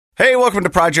Hey, welcome to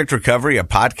Project Recovery, a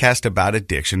podcast about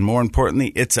addiction. More importantly,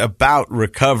 it's about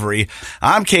recovery.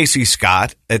 I'm Casey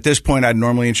Scott. At this point, I'd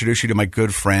normally introduce you to my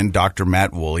good friend, Dr.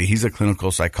 Matt Woolley. He's a clinical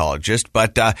psychologist,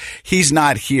 but he's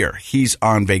not here. He's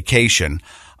on vacation.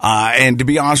 And to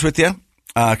be honest with you,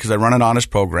 because I run an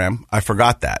honest program, I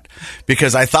forgot that.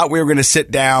 Because I thought we were going to sit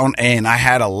down, and I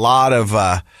had a lot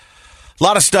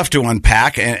of stuff to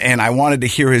unpack, and I wanted to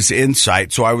hear his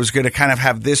insight. So I was going to kind of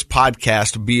have this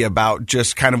podcast be about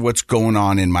just kind of what's going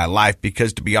on in my life,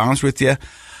 because to be honest with you,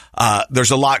 there's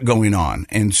a lot going on.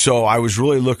 And so I was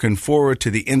really looking forward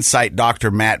to the insight Dr.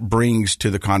 Matt brings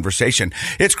to the conversation.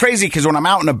 It's crazy because when I'm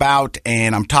out and about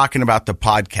and I'm talking about the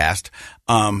podcast,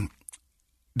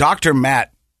 Dr.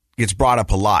 Matt gets brought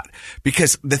up a lot,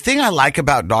 because the thing I like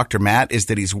about Dr. Matt is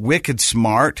that he's wicked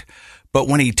smart, but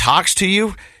when he talks to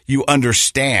you, you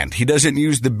understand. He doesn't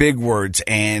use the big words,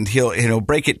 and he'll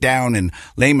break it down in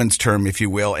layman's term, if you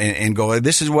will, and go,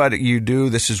 this is what you do,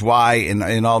 this is why,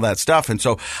 and all that stuff. And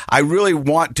so I really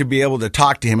want to be able to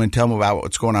talk to him and tell him about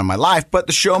what's going on in my life, but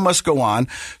the show must go on.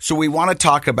 So we want to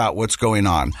talk about what's going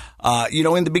on.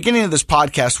 In the beginning of this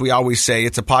podcast, we always say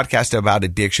it's a podcast about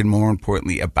addiction, more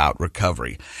importantly, about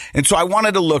recovery. And so I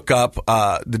wanted to look up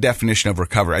the definition of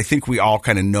recovery. I think we all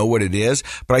kind of know what it is,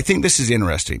 but I think this is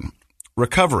interesting.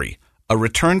 Recovery, a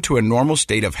return to a normal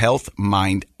state of health,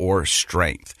 mind, or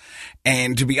strength.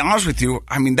 And to be honest with you,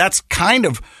 I mean, that's kind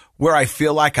of where I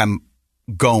feel like I'm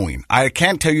going. I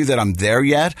can't tell you that I'm there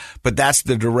yet, but that's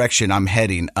the direction I'm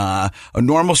heading. A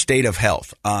normal state of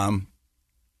health. I'm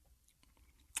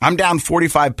down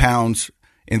 45 pounds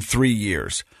in 3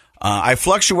 years. I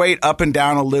fluctuate up and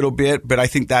down a little bit, but I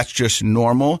think that's just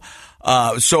normal.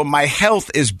 So my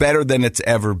health is better than it's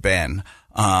ever been.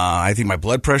 I think my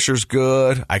blood pressure's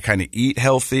good. I kind of eat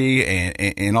healthy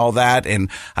and all that. And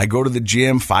I go to the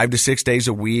gym 5 to 6 days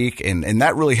a week. And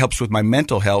that really helps with my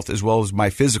mental health as well as my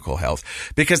physical health,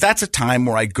 because that's a time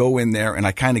where I go in there and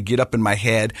I kind of get up in my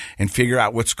head and figure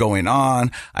out what's going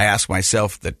on. I ask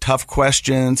myself the tough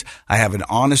questions. I have an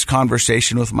honest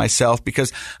conversation with myself,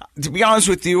 because to be honest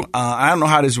with you, I don't know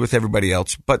how it is with everybody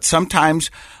else, but sometimes,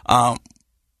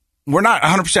 we're not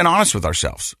 100% honest with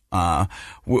ourselves.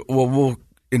 We'll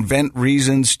invent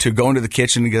reasons to go into the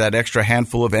kitchen and get that extra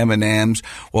handful of M&Ms.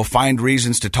 We'll find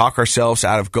reasons to talk ourselves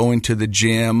out of going to the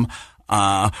gym.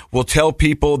 We'll tell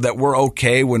people that we're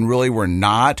okay when really we're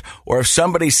not. Or if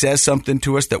somebody says something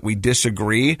to us that we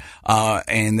disagree,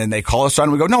 and then they call us on,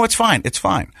 and we go, no, it's fine. It's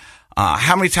fine.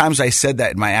 How many times I said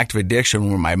that in my active addiction,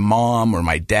 where my mom or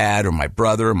my dad or my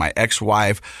brother or my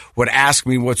ex-wife would ask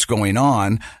me what's going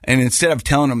on, and instead of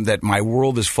telling them that my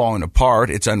world is falling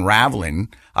apart, it's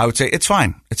unraveling, I would say, it's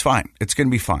fine, it's fine, it's going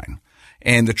to be fine.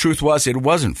 And the truth was, it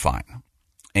wasn't fine.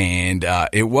 And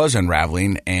it was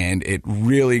unraveling, and it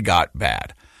really got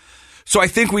bad. So I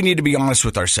think we need to be honest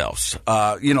with ourselves.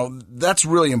 That's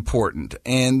really important.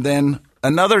 And then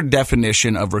another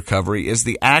definition of recovery is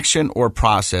the action or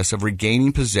process of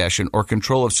regaining possession or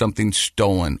control of something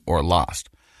stolen or lost.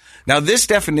 Now, this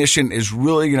definition is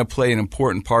really going to play an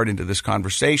important part into this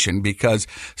conversation, because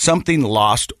something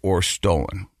lost or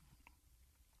stolen.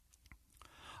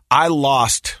 I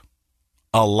lost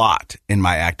a lot in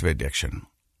my active addiction.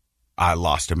 I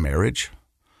lost a marriage.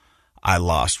 I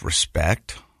lost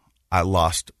respect. I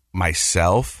lost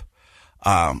myself.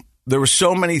 There were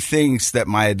so many things that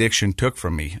my addiction took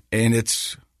from me, and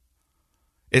it's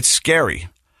scary.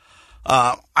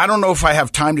 I don't know if I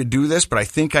have time to do this, but I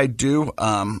think I do.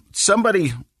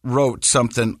 Somebody wrote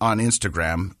something on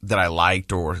Instagram that I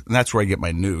liked, and that's where I get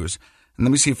my news. And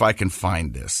let me see if I can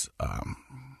find this.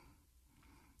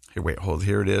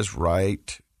 Here it is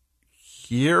right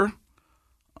here.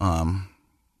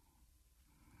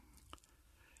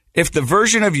 If the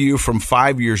version of you from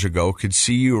 5 years ago could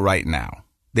see you right now,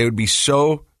 they would be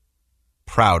so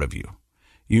proud of you.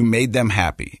 You made them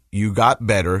happy. You got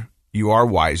better. You are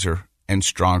wiser and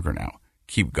stronger now.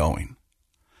 Keep going.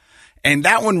 And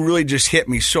that one really just hit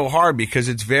me so hard, because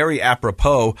it's very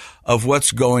apropos of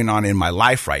what's going on in my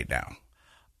life right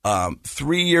now.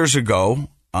 3 years ago,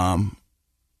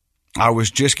 I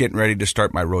was just getting ready to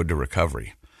start my road to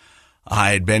recovery.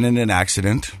 I had been in an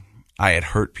accident. I had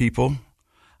hurt people.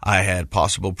 I had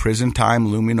possible prison time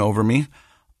looming over me.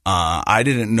 I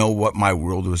didn't know what my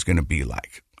world was going to be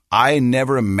like. I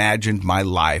never imagined my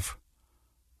life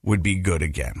would be good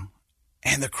again.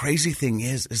 And the crazy thing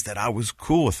is that I was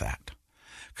cool with that,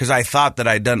 because I thought that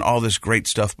I'd done all this great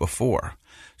stuff before.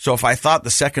 So if I thought the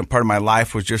second part of my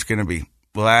life was just going to be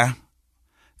blah,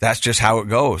 that's just how it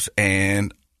goes.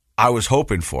 And I was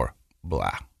hoping for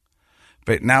blah.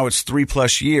 But now it's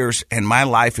 3+ years, and my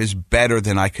life is better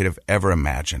than I could have ever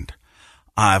imagined.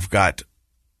 I've got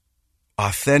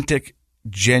authentic,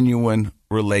 genuine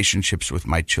relationships with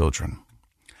my children.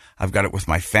 I've got it with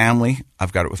my family.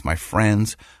 I've got it with my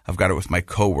friends. I've got it with my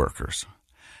coworkers.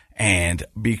 And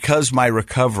because my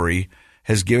recovery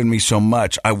has given me so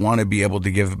much, I want to be able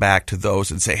to give back to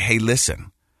those and say, hey,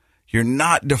 listen, you're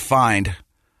not defined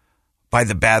by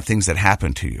the bad things that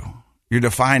happen to you. You're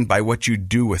defined by what you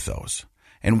do with those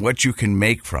and what you can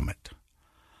make from it.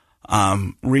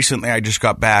 Recently, I just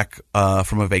got back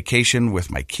from a vacation with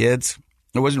my kids.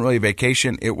 It wasn't really a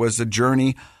vacation. It was a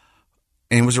journey,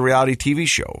 and it was a reality TV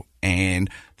show. And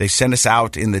they sent us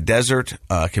out in the desert,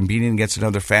 competing against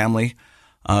another family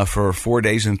for 4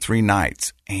 days and 3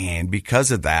 nights. And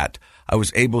because of that, I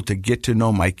was able to get to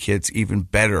know my kids even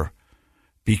better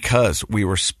because we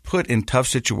were put in tough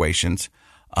situations.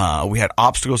 We had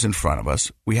obstacles in front of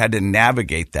us. We had to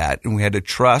navigate that, and we had to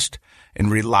trust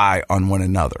and rely on one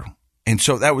another. And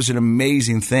so that was an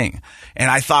amazing thing.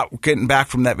 And I thought, getting back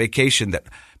from that vacation, that,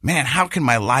 man, how can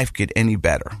my life get any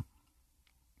better?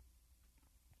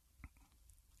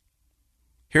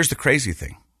 Here's the crazy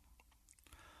thing.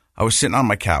 I was sitting on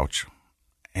my couch,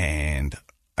 and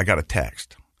I got a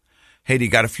text. Hey, do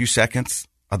you got a few seconds?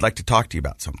 I'd like to talk to you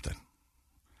about something.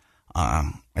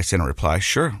 I sent a reply,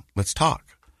 sure, let's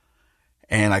talk.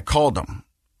 And I called them,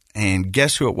 and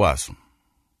guess who it was?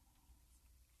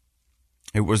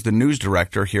 It was the news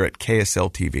director here at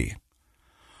KSL TV,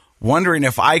 wondering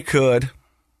if I could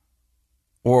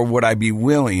or would I be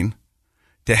willing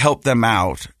to help them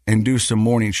out and do some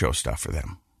morning show stuff for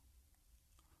them.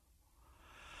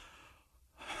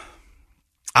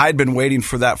 I'd been waiting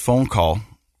for that phone call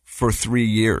for 3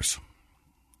 years.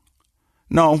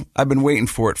 No, I've been waiting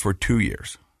for it for 2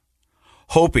 years,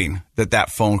 hoping that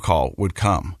that phone call would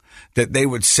come, that they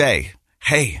would say,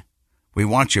 hey, we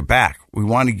want you back. We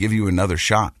want to give you another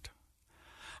shot.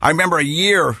 I remember a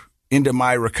year into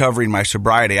my recovery and my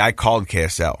sobriety, I called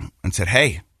KSL and said,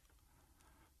 hey,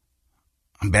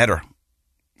 I'm better.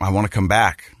 I want to come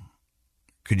back.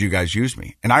 Could you guys use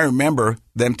me? And I remember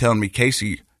them telling me,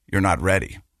 Casey, you're not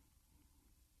ready.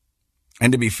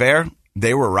 And to be fair,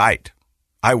 they were right.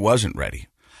 I wasn't ready.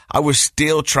 I was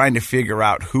still trying to figure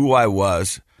out who I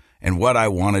was and what I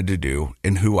wanted to do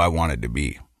and who I wanted to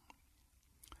be.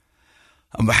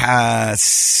 A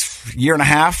year and a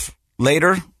half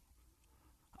later,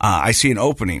 I see an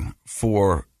opening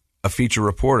for a feature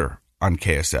reporter on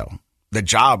KSL, the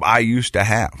job I used to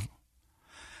have.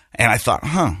 And I thought,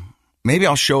 maybe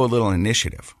I'll show a little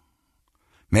initiative.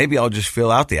 Maybe I'll just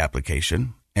fill out the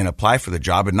application and apply for the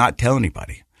job and not tell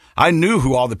anybody. I knew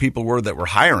who all the people were that were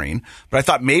hiring, but I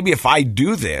thought maybe if I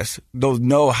do this, they'll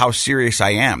know how serious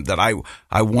I am, that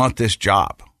I want this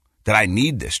job, that I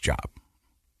need this job.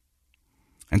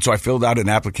 And so I filled out an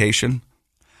application.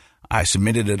 I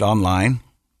submitted it online,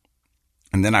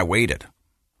 and then I waited.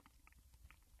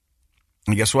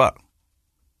 And guess what?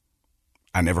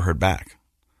 I never heard back.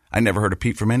 I never heard a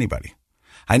peep from anybody.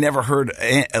 I never heard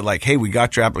like, hey, we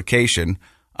got your application.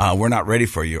 We're not ready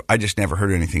for you. I just never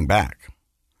heard anything back.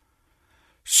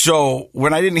 So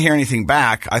when I didn't hear anything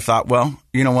back, I thought, well,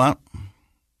 you know what?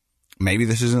 Maybe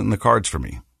this isn't in the cards for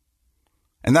me.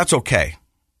 And that's okay.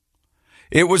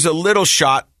 It was a little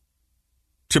shot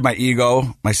to my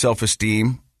ego, my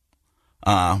self-esteem,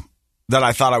 that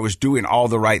I thought I was doing all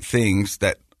the right things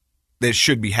that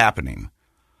should be happening.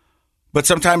 But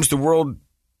sometimes the world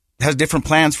has different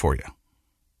plans for you.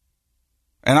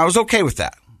 And I was okay with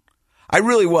that. I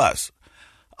really was.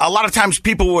 A lot of times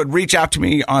people would reach out to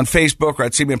me on Facebook, or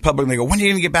I'd see me in public and they go, when are you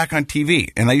going to get back on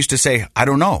TV? And I used to say, I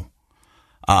don't know.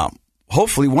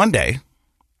 Hopefully one day.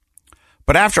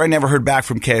 But after I never heard back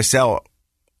from KSL,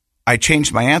 I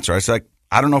changed my answer. I was like,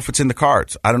 I don't know if it's in the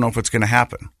cards. I don't know if it's going to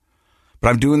happen. But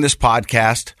I'm doing this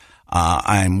podcast.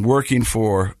 I'm working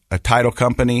for a title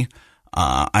company.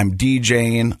 I'm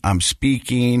DJing. I'm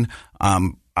speaking.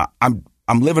 I'm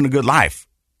living a good life.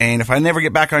 And if I never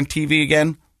get back on TV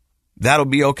again, that'll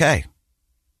be okay.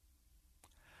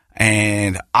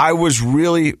 And I was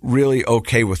really, really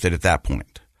okay with it at that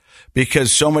point,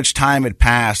 because so much time had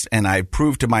passed and I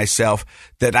proved to myself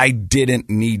that I didn't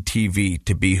need TV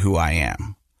to be who I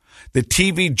am. The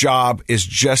TV job is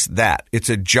just that. It's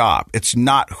a job. It's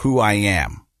not who I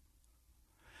am.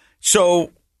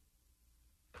 So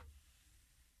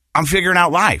I'm figuring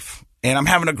out life and I'm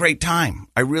having a great time.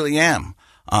 I really am.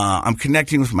 I'm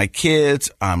connecting with my kids.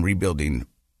 I'm rebuilding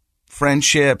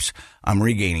friendships. I'm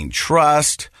regaining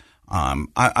trust. I'm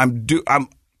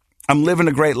living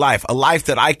a great life, a life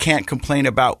that I can't complain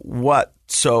about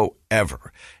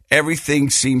whatsoever. Everything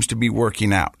seems to be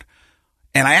working out.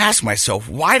 And I ask myself,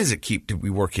 why does it keep to be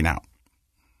working out?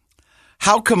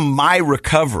 How come my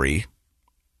recovery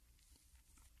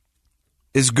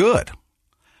is good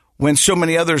when so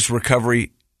many others'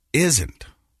 recovery isn't?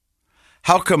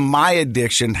 How come my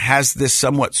addiction has this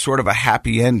somewhat sort of a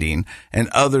happy ending and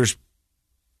others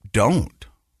don't?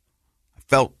 I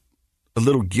felt a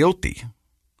little guilty.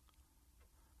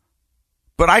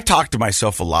 But I talk to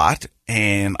myself a lot,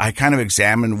 and I kind of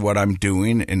examine what I'm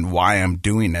doing and why I'm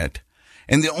doing it.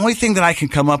 And the only thing that I can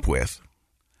come up with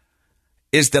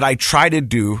is that I try to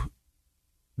do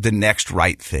the next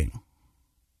right thing.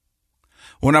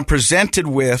 When I'm presented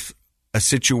with a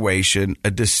situation, a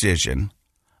decision,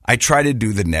 I try to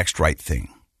do the next right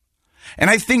thing. And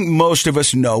I think most of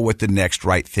us know what the next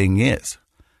right thing is.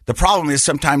 The problem is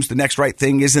sometimes the next right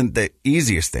thing isn't the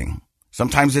easiest thing.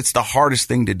 Sometimes it's the hardest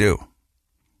thing to do.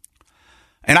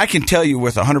 And I can tell you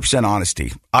with 100%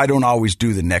 honesty, I don't always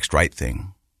do the next right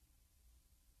thing.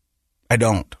 I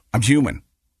don't. I'm human.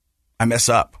 I mess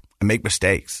up. I make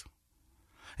mistakes.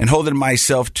 And holding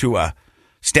myself to a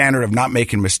standard of not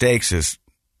making mistakes is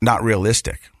not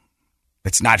realistic.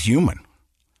 It's not human.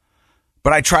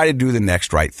 But I try to do the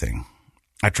next right thing.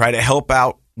 I try to help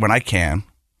out when I can.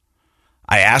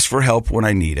 I ask for help when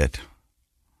I need it.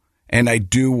 And I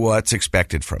do what's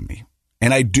expected from me.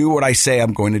 And I do what I say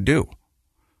I'm going to do.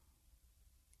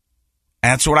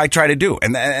 And that's what I try to do.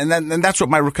 And that's what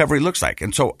my recovery looks like.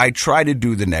 And so I try to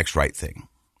do the next right thing.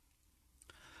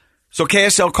 So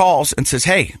KSL calls and says,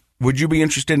 hey, would you be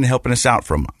interested in helping us out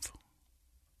for a month?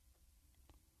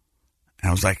 And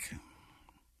I was like,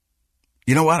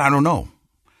 you know what? I don't know.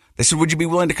 They said, would you be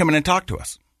willing to come in and talk to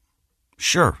us?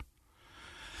 Sure.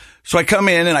 So I come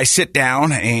in and I sit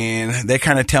down and they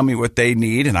kind of tell me what they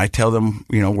need. And I tell them,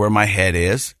 where my head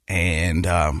is. And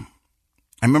I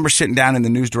remember sitting down in the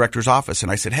news director's office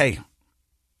and I said, hey,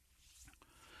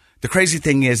 the crazy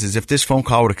thing is if this phone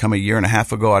call would have come a year and a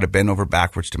half ago, I'd have bent over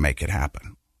backwards to make it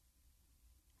happen.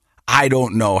 I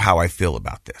don't know how I feel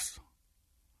about this.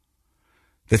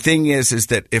 The thing is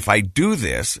that if I do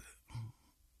this,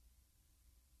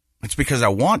 it's because I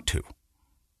want to.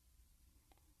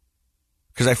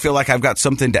 Because I feel like I've got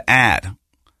something to add.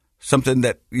 Something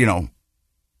that,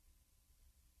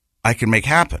 I can make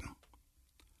happen.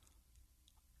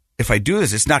 If I do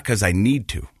this, it's not because I need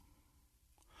to.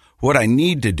 What I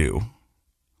need to do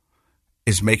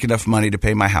is make enough money to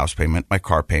pay my house payment, my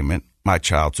car payment, my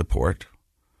child support,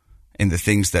 and the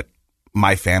things that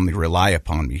my family rely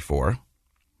upon me for.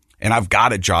 And I've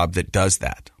got a job that does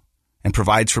that and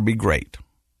provides for me great.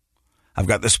 I've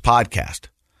got this podcast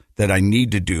that I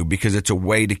need to do because it's a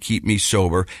way to keep me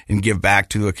sober and give back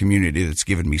to a community that's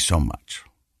given me so much.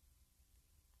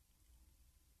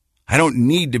 I don't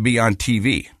need to be on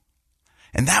TV.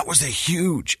 And that was a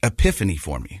huge epiphany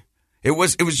for me. It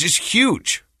was just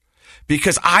huge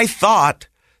because I thought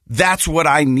that's what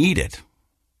I needed.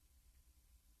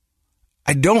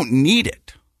 I don't need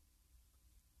it.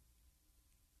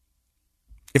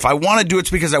 If I want to do it,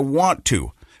 it's because I want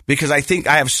to, because I think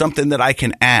I have something that I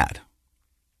can add.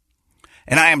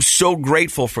 And I am so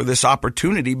grateful for this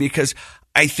opportunity because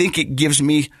I think it gives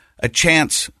me a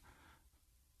chance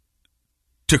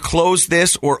to close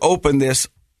this or open this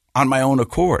on my own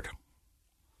accord.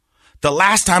 The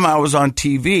last time I was on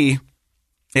TV,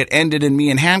 it ended in me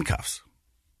in handcuffs.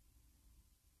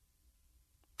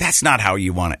 That's not how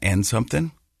you want to end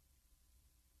something.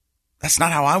 That's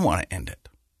not how I want to end it.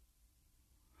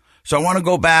 So I want to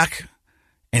go back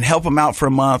and help them out for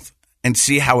a month and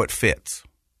see how it fits.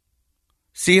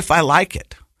 See if I like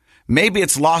it. Maybe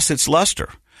it's lost its luster.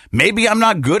 Maybe I'm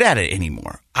not good at it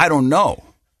anymore. I don't know.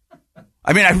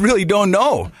 I really don't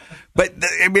know. But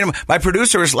my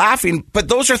producer is laughing, but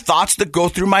those are thoughts that go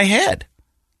through my head.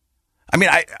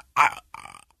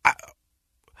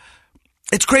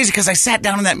 It's crazy because I sat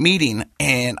down in that meeting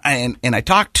and I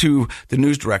talked to the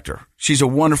news director. She's a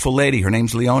wonderful lady. Her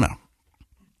name's Leona.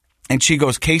 And she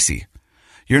goes, Casey,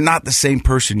 you're not the same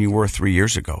person you were 3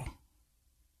 years ago.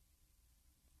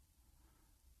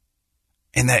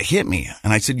 And that hit me.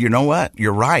 And I said, you know what?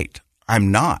 You're right.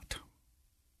 I'm not.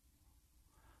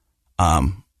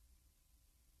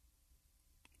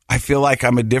 I feel like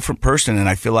I'm a different person and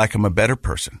I feel like I'm a better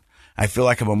person. I feel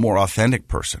like I'm a more authentic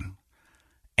person.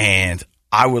 And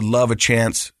I would love a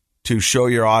chance to show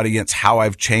your audience how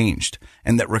I've changed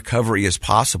and that recovery is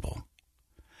possible.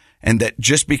 And that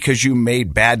just because you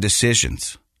made bad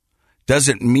decisions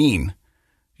doesn't mean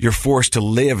you're forced to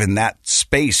live in that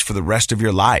space for the rest of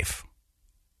your life.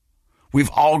 We've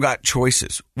all got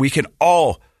choices. We can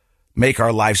all make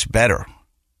our lives better.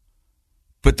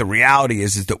 But the reality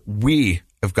is that we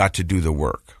have got to do the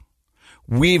work.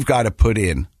 We've got to put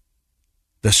in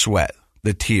the sweat,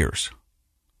 the tears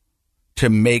to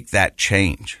make that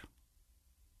change.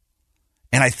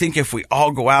 And I think if we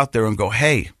all go out there and go,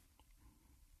 hey,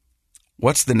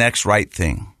 what's the next right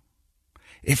thing?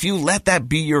 If you let that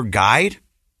be your guide,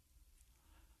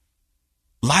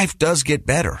 life does get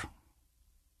better.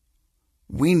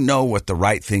 We know what the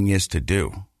right thing is to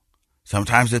do.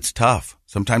 Sometimes it's tough.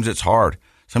 Sometimes it's hard.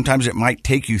 Sometimes it might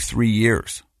take you 3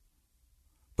 years.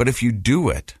 But if you do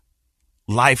it,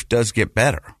 life does get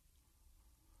better.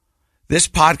 This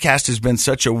podcast has been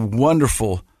such a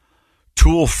wonderful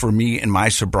tool for me in my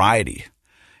sobriety.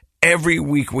 Every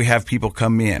week we have people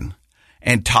come in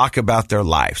and talk about their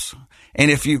lives. And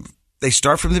they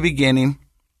start from the beginning,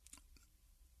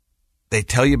 they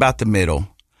tell you about the middle,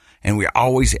 and we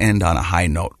always end on a high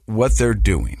note, what they're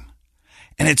doing.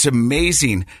 And it's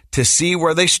amazing to see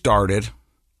where they started,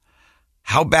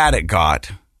 how bad it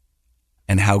got,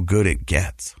 and how good it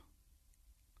gets.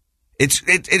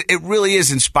 It really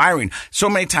is inspiring. So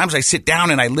many times I sit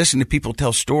down and I listen to people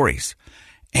tell stories,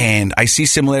 and I see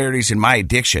similarities in my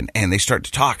addiction, and they start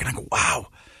to talk, and I go, wow,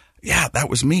 yeah, that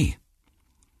was me.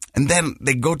 And then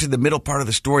they go to the middle part of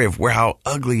the story of how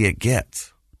ugly it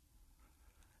gets.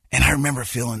 And I remember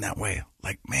feeling that way,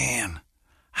 like, man,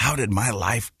 how did my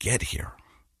life get here?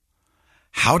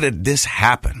 How did this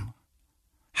happen?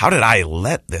 How did I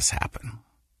let this happen?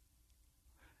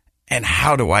 And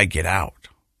how do I get out?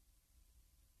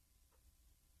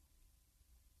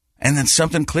 And then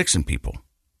something clicks in people.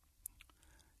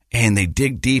 And they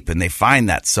dig deep and they find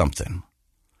that something.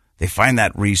 They find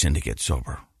that reason to get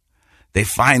sober. They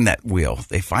find that will.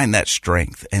 They find that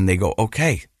strength. And they go,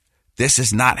 okay, this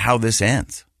is not how this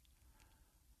ends.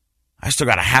 I still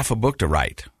got a half a book to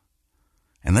write.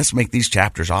 And let's make these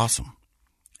chapters awesome.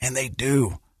 And they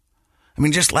do. I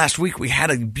mean, just last week we had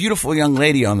a beautiful young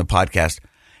lady on the podcast,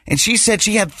 and she said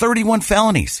she had 31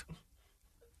 felonies.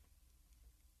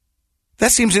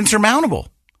 That seems insurmountable.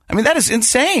 I mean, that is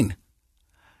insane.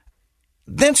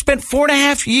 Then spent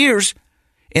 4.5 years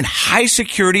in high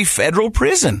security federal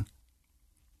prison.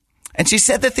 And she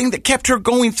said the thing that kept her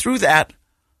going through that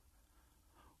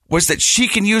was that she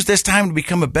can use this time to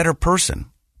become a better person,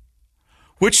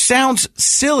 which sounds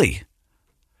silly,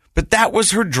 but that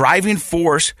was her driving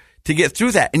force to get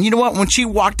through that. And you know what? When she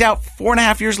walked out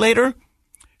 4.5 years later,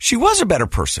 she was a better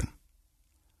person.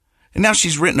 And now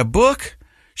she's written a book.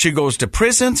 She goes to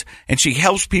prisons and she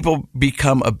helps people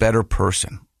become a better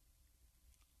person.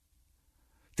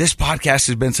 This podcast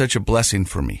has been such a blessing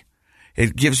for me.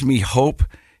 It gives me hope.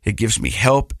 It gives me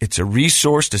help. It's a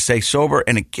resource to stay sober,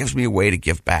 and it gives me a way to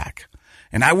give back.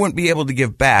 And I wouldn't be able to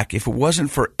give back if it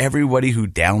wasn't for everybody who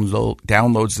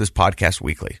downloads this podcast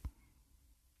weekly.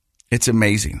 It's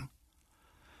amazing.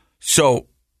 So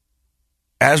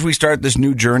as we start this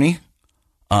new journey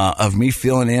of me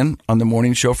filling in on the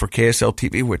morning show for KSL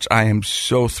TV, which I am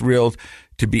so thrilled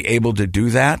to be able to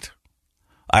do that,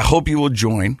 I hope you will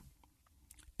join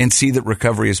and see that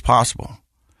recovery is possible.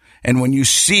 And when you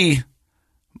see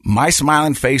my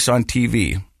smiling face on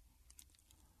TV,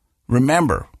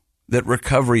 remember that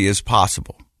recovery is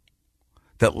possible,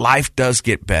 that life does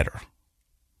get better,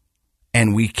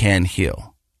 and we can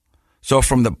heal. So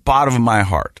from the bottom of my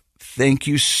heart, thank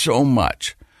you so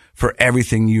much for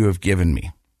everything you have given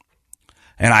me.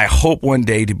 And I hope one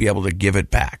day to be able to give it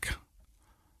back.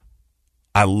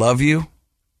 I love you,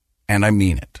 and I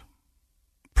mean it.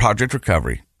 Project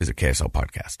Recovery is a KSL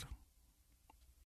podcast.